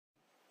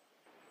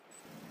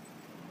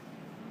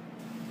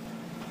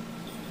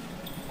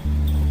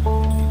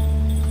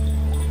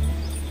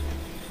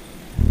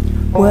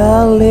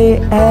Well, the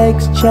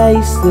eggs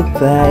chase the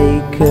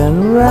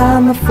bacon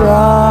round the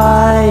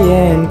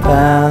frying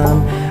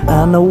pan,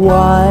 and the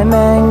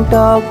whining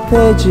dog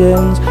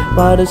pigeons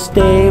by the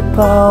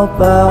steeple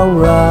bell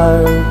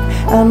road,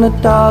 and the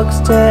dogs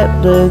tip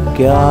the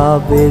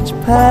garbage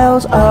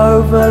pails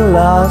over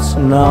last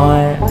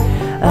night.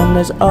 And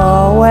there's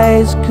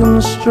always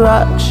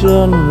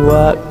construction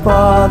work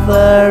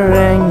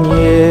bothering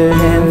you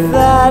in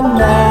the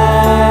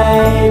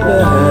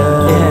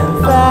neighborhood,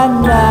 in the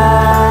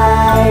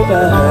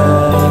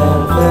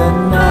neighborhood,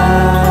 in the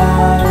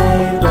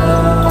neighborhood.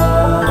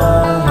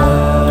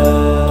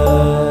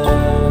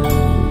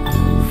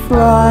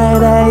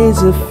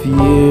 Friday's a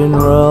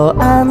funeral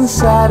and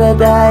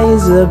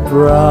Saturday's a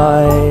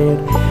bride.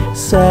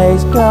 Say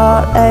he's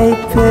got a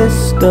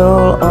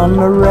pistol on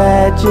the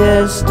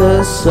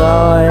register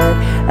side,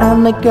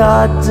 and the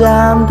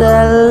goddamn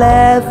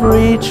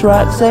delivery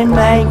trucks, they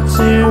make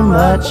too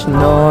much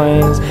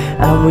noise,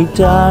 and we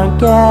don't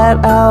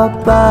get our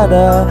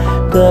butter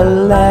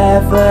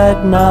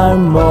delivered no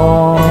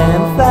more.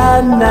 In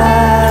the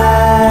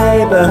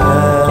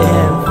neighborhood,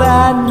 in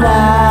the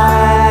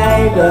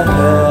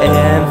neighborhood,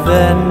 in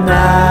the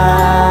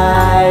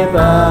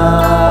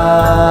neighborhood.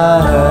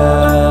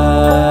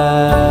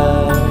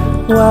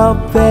 Well,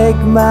 Big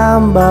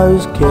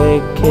Mambo's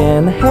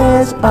kicking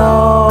his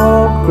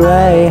old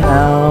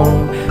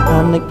greyhound,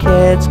 and the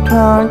kids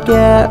can't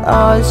get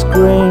ice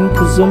cream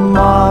 'cause the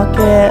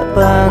market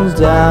burns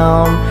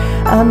down,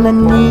 and the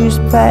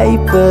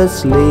newspaper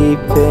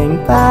sleeping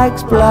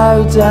bags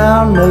blow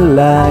down the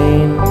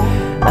lane,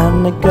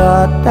 and the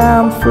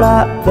goddamn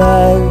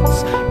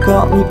flatbeds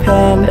got me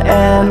pinned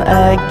in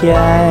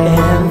again.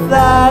 In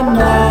the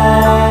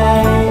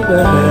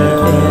neighborhood,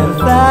 in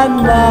the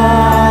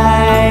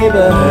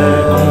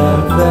neighborhood,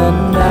 in the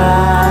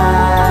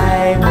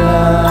neighborhood.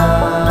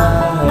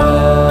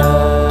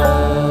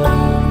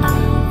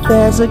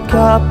 There's a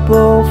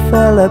couple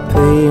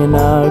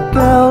Filipino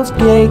girls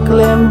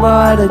giggling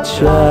by the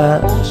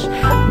church,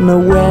 and the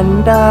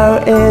window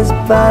is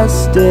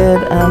busted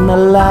and the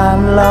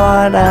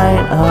landlord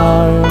ain't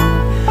home.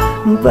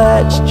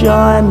 But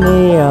joined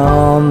the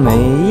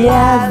army,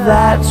 yeah,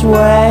 that's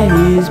where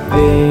he's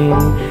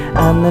been,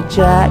 and the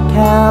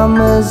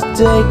jackhammer's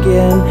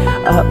digging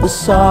up the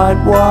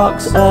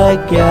sidewalks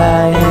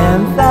again.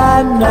 In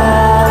the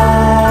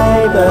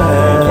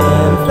neighborhood,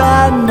 in the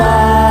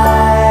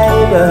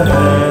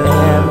neighborhood,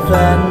 in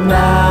the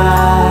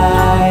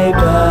neighborhood,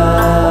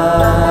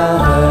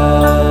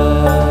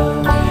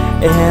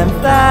 in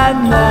the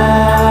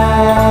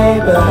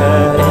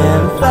neighborhood,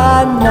 in the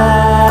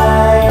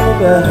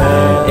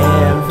neighborhood,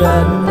 in the